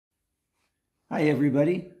Hi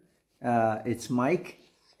everybody, it's Mike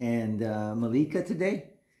and Malika today.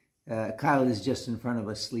 Kyle is just in front of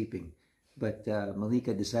us sleeping, but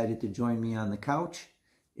Malika decided to join me on the couch.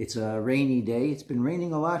 It's a rainy day. It's been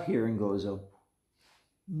raining a lot here in Gozo.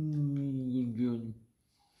 Good.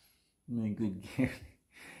 My good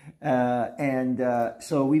girl.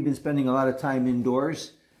 So we've been spending a lot of time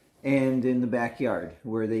indoors and in the backyard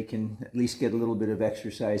where they can at least get a little bit of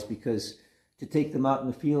exercise, because to take them out in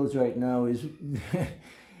the fields right now is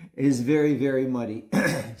is very, very muddy.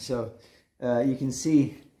 So you can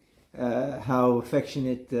see how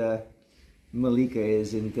affectionate Malika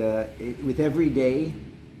is, and with every day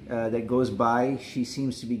that goes by, she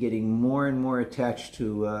seems to be getting more and more attached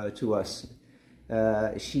to us.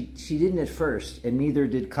 She didn't at first, and neither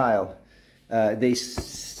did Kyle. They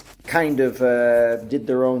kind of did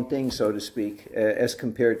their own thing, so to speak, as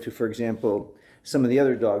compared to, for example, some of the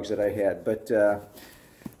other dogs that I had. But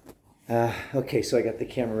okay, so I got the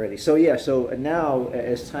camera ready. So yeah, so now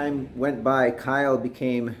as time went by, Kyle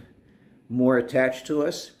became more attached to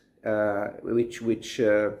us, which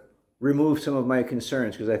removed some of my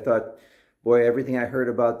concerns, because I thought, boy, everything I heard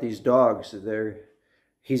about these dogs,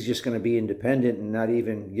 he's just going to be independent and not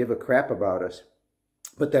even give a crap about us.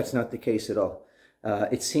 But that's not the case at all.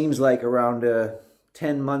 It seems like around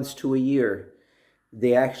 10 months to a year,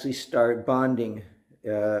 they actually start bonding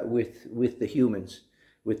with the humans,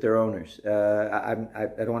 with their owners. I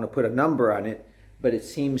don't want to put a number on it, but it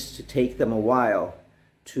seems to take them a while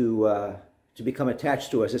to become attached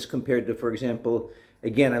to us, as compared to, for example,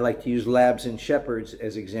 again, I like to use Labs and Shepherds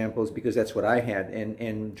as examples because that's what I had,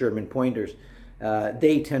 and German Pointers.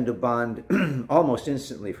 They tend to bond almost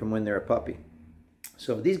instantly from when they're a puppy.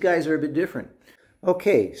 So these guys are a bit different.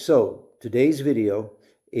 Okay, so today's video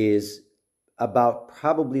is about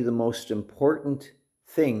probably the most important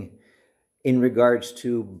thing in regards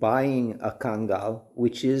to buying a Kangal,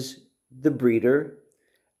 which is the breeder,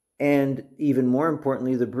 and even more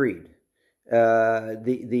importantly, the breed. Not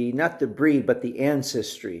the breed, but the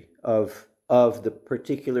ancestry of the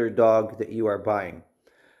particular dog that you are buying.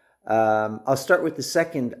 I'll start with the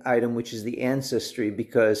second item, which is the ancestry,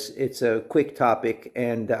 because it's a quick topic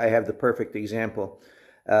and I have the perfect example.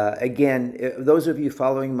 Again, those of you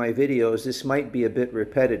following my videos, this might be a bit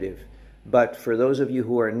repetitive, but for those of you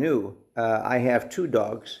who are new, I have two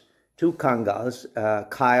dogs, two Kangals,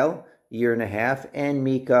 Kyle, 1.5 years, and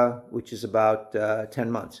Mika, which is about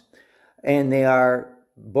 10 months. And they are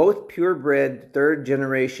both purebred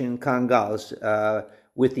third-generation Kangals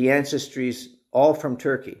with the ancestries all from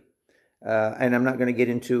Turkey. And I'm not going to get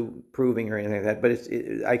into proving or anything like that,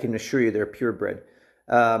 but I can assure you they're purebred.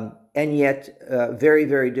 And yet, very,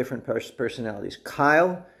 very different personalities.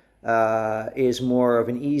 Kyle is more of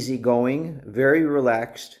an easygoing, very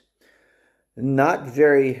relaxed, not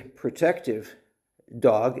very protective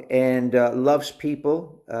dog, and loves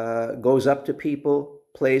people, goes up to people,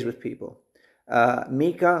 plays with people.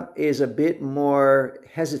 Mika is a bit more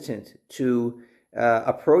hesitant to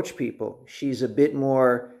approach people. She's a bit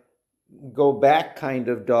more go back kind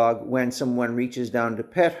of dog when someone reaches down to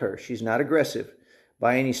pet her. She's not aggressive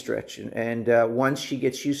by any stretch. And once she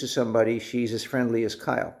gets used to somebody, she's as friendly as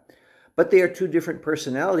Kyle. But they are two different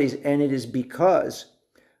personalities, and it is because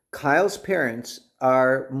Kyle's parents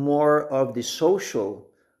are more of the social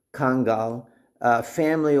Kangal,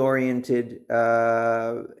 family-oriented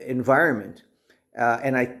environment.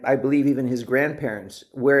 And I believe even his grandparents,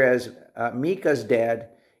 whereas Mika's dad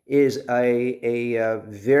is a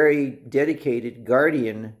very dedicated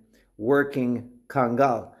guardian working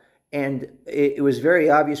Kangal. And it was very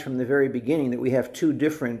obvious from the very beginning that we have two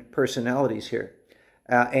different personalities here.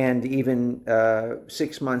 And even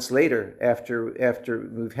 6 months later, after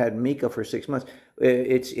we've had Mika for 6 months,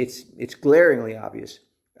 it's glaringly obvious.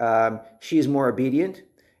 She is more obedient.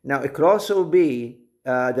 Now, it could also be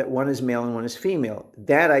that one is male and one is female.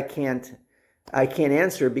 That I can't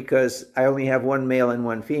answer, because I only have one male and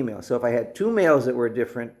one female. So if I had two males that were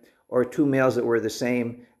different or two males that were the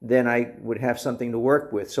same, then I would have something to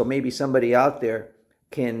work with. So maybe somebody out there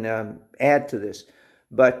can add to this.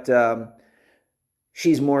 But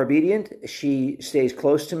she's more obedient. She stays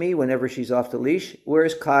close to me whenever she's off the leash,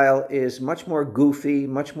 whereas Kyle is much more goofy,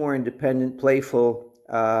 much more independent, playful,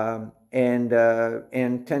 and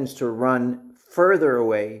tends to run further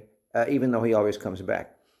away, even though he always comes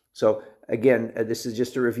back. So again, this is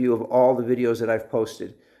just a review of all the videos that I've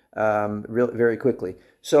posted very quickly.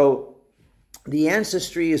 So the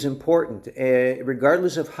ancestry is important,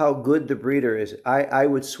 regardless of how good the breeder is. I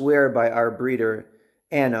would swear by our breeder,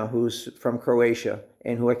 Anna, who's from Croatia,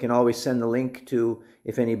 and who I can always send the link to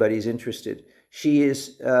if anybody's interested. She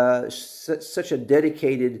is such a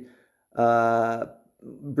dedicated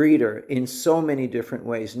breeder in so many different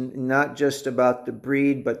ways, not just about the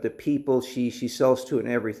breed, but the people she sells to and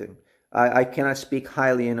everything. I cannot speak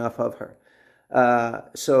highly enough of her.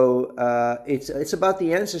 It's about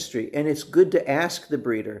the ancestry, and it's good to ask the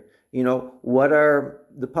breeder, what are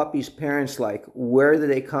the puppy's parents like? Where do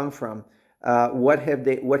they come from? What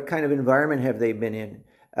kind of environment have they been in?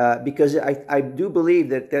 Because I do believe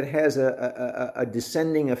that has a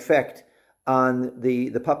descending effect on the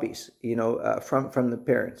puppies, from the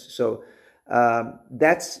parents. So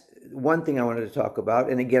that's one thing I wanted to talk about.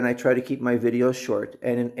 And again, I try to keep my videos short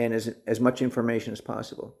and as much information as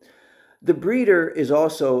possible. The breeder is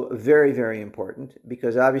also very, very important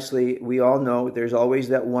because obviously we all know there's always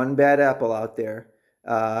that one bad apple out there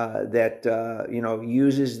that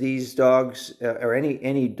uses these dogs or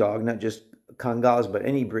any dog, not just Kangals, but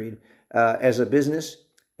any breed, as a business.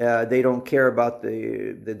 They don't care about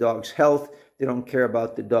the dog's health. They don't care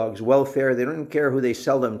about the dog's welfare. They don't even care who they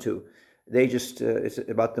sell them to. They just it's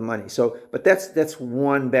about the money. So, but that's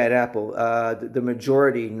one bad apple. The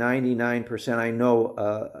majority, 99%, I know,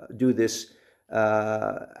 do this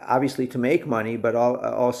obviously to make money, but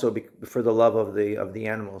also for the love of the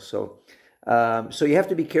animals. So, so you have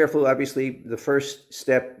to be careful. Obviously, the first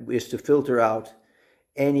step is to filter out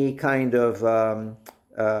any kind of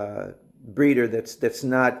breeder that's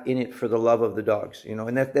not in it for the love of the dogs,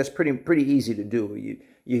 and that's pretty easy to do.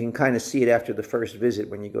 You can kind of see it after the first visit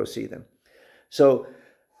when you go see them. So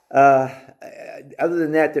other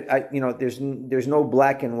than that, there's no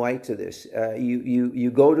black and white to this.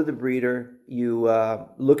 You go to the breeder, you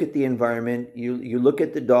look at the environment, you look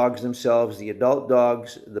at the dogs themselves, the adult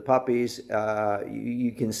dogs, the puppies.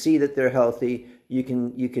 You can see that they're healthy. You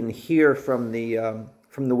can hear from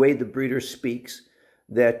the way the breeder speaks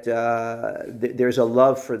that there's a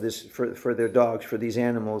love for their dogs, for these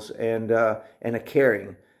animals, and a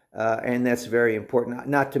caring, and that's very important.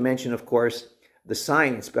 Not to mention, of course, the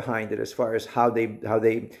science behind it, as far as how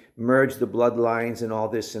they merge the bloodlines and all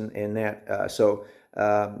this and that. So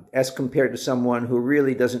as compared to someone who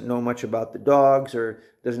really doesn't know much about the dogs or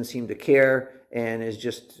doesn't seem to care and is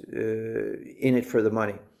just in it for the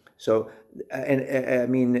money. So, and I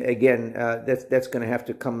mean, again, that's going to have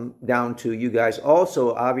to come down to you guys.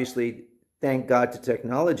 Also, obviously, thank God to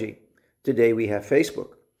technology. Today we have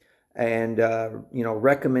Facebook, and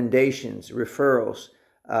recommendations, referrals,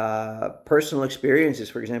 personal experiences.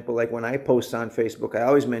 For example, like when I post on Facebook, I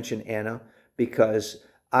always mention Anna because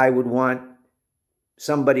I would want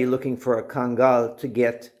somebody looking for a Kangal to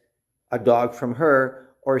get a dog from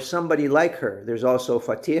her or somebody like her. There's also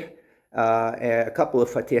Fatih. A couple of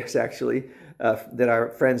Fatihs actually that are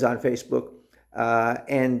friends on Facebook,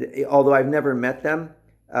 and although I've never met them,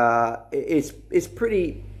 it's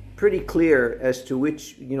pretty clear as to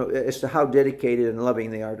as to how dedicated and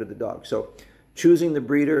loving they are to the dog. So choosing the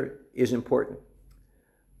breeder is important.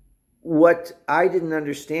 What I didn't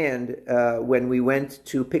understand when we went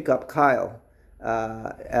to pick up Kyle,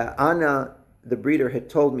 Anna, the breeder, had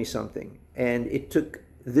told me something, and it took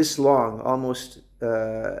this long, almost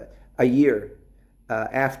a year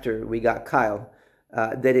after we got Kyle,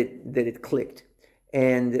 that it clicked.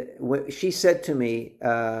 And she said to me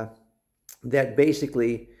that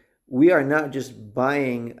basically we are not just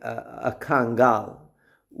buying a Kangal,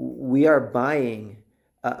 we are buying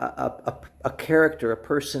a character, a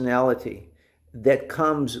personality that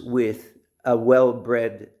comes with a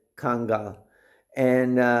well-bred Kangal.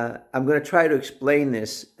 And I'm going to try to explain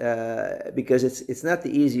this because it's not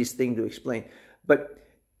the easiest thing to explain, but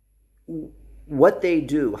what they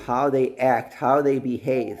do, how they act, how they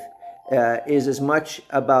behave, is as much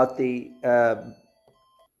about the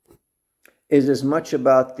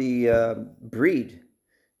breed,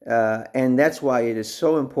 and that's why it is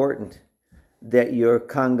so important that your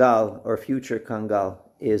Kangal or future Kangal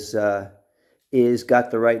is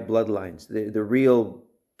got the right bloodlines, the real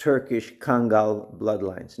Turkish Kangal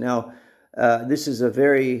bloodlines. Now, this is a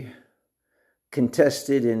very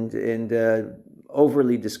contested and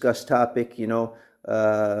overly discussed topic.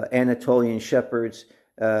 Anatolian Shepherds.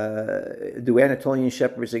 Do Anatolian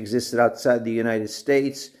Shepherds exist outside the United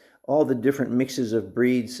States? All the different mixes of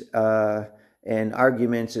breeds and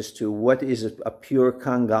arguments as to what is a pure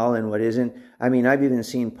Kangal and what isn't. I mean, I've even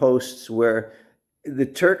seen posts where the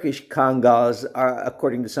Turkish Kangals are,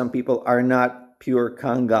 according to some people, are not pure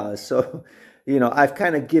Kangals. So, I've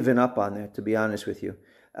kind of given up on that, to be honest with you.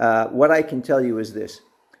 What I can tell you is this.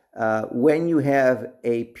 When you have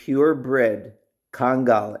a purebred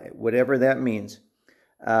Kangal, whatever that means,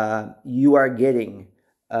 you are getting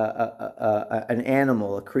an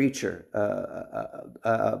animal, a creature,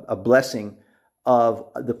 a blessing of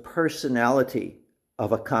the personality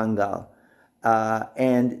of a Kangal.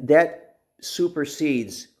 And that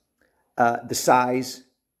supersedes the size,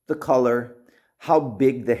 the color, how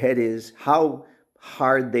big the head is, how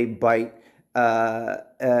hard they bite,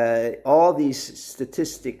 all these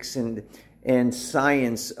statistics and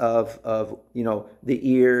science of the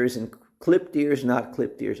ears and clipped ears, not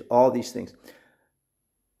clipped ears, all these things.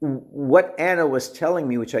 What Anna was telling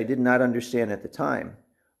me, which I did not understand at the time,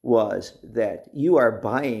 was that you are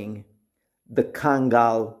buying the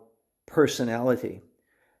Kangal personality.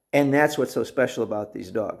 And that's what's so special about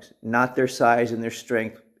these dogs. Not their size and their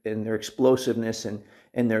strength and their explosiveness and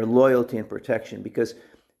their loyalty and protection. Because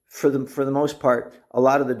for the most part, a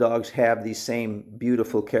lot of the dogs have these same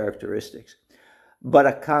beautiful characteristics. But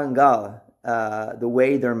a Kangal, the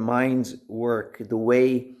way their minds work, the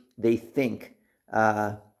way they think,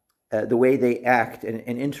 the way they act and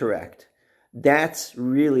interact, that's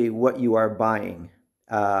really what you are buying.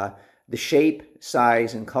 The shape,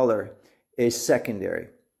 size, and color is secondary.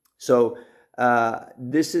 So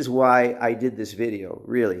this is why I did this video,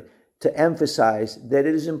 really, to emphasize that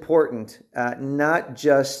it is important, not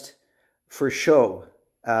just for show,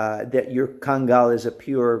 that your Kangal is a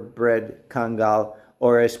purebred Kangal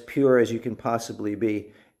or as pure as you can possibly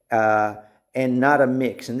be, and not a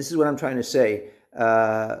mix. And this is what I'm trying to say.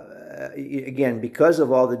 Again, because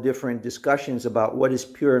of all the different discussions about what is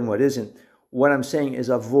pure and what isn't, what I'm saying is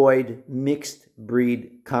avoid mixed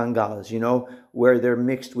breed Kangals, where they're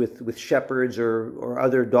mixed with shepherds or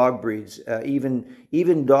other dog breeds,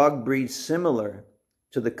 even dog breeds similar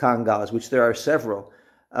to the Kangals, which there are several.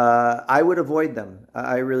 I would avoid them.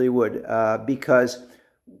 I really would, because,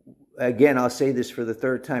 again, I'll say this for the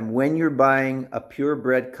third time. When you're buying a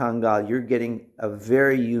purebred Kangal, you're getting a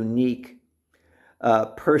very unique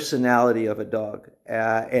personality of a dog.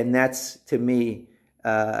 And that's, to me,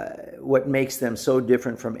 what makes them so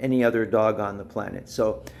different from any other dog on the planet.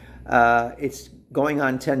 So it's going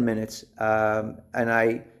on 10 minutes, and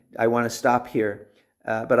I want to stop here.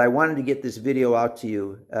 But I wanted to get this video out to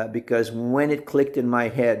you because when it clicked in my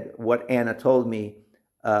head what Anna told me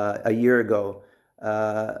a year ago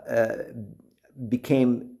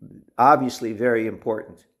became obviously very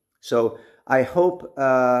important. So I hope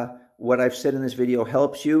what I've said in this video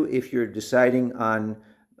helps you if you're deciding on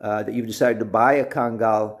that you've decided to buy a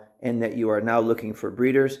Kangal and that you are now looking for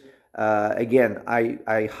breeders. Again,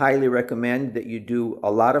 I highly recommend that you do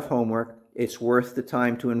a lot of homework. It's worth the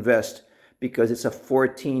time to invest because it's a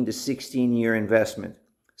 14 to 16 year investment.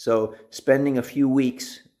 So spending a few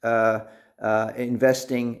weeks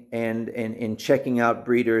investing and in checking out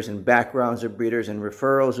breeders and backgrounds of breeders and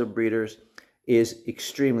referrals of breeders is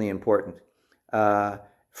extremely important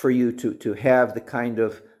for you to have the kind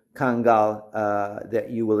of Kangal that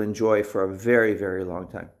you will enjoy for a very, very long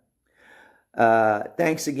time.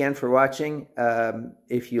 Thanks again for watching.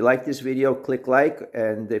 If you like this video, click like,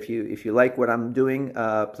 and if you like what I'm doing,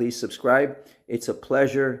 please subscribe. It's a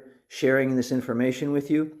pleasure sharing this information with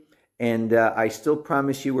you, and I still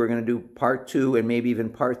promise you we're going to do part 2 and maybe even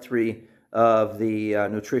part 3 of the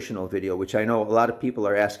nutritional video, which I know a lot of people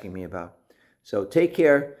are asking me about. So take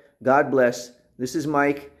care. God bless. This is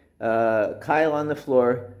Mike, Kyle on the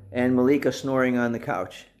floor, and Malika snoring on the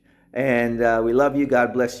couch. And we love you.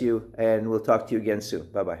 God bless you. And we'll talk to you again soon.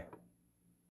 Bye-bye.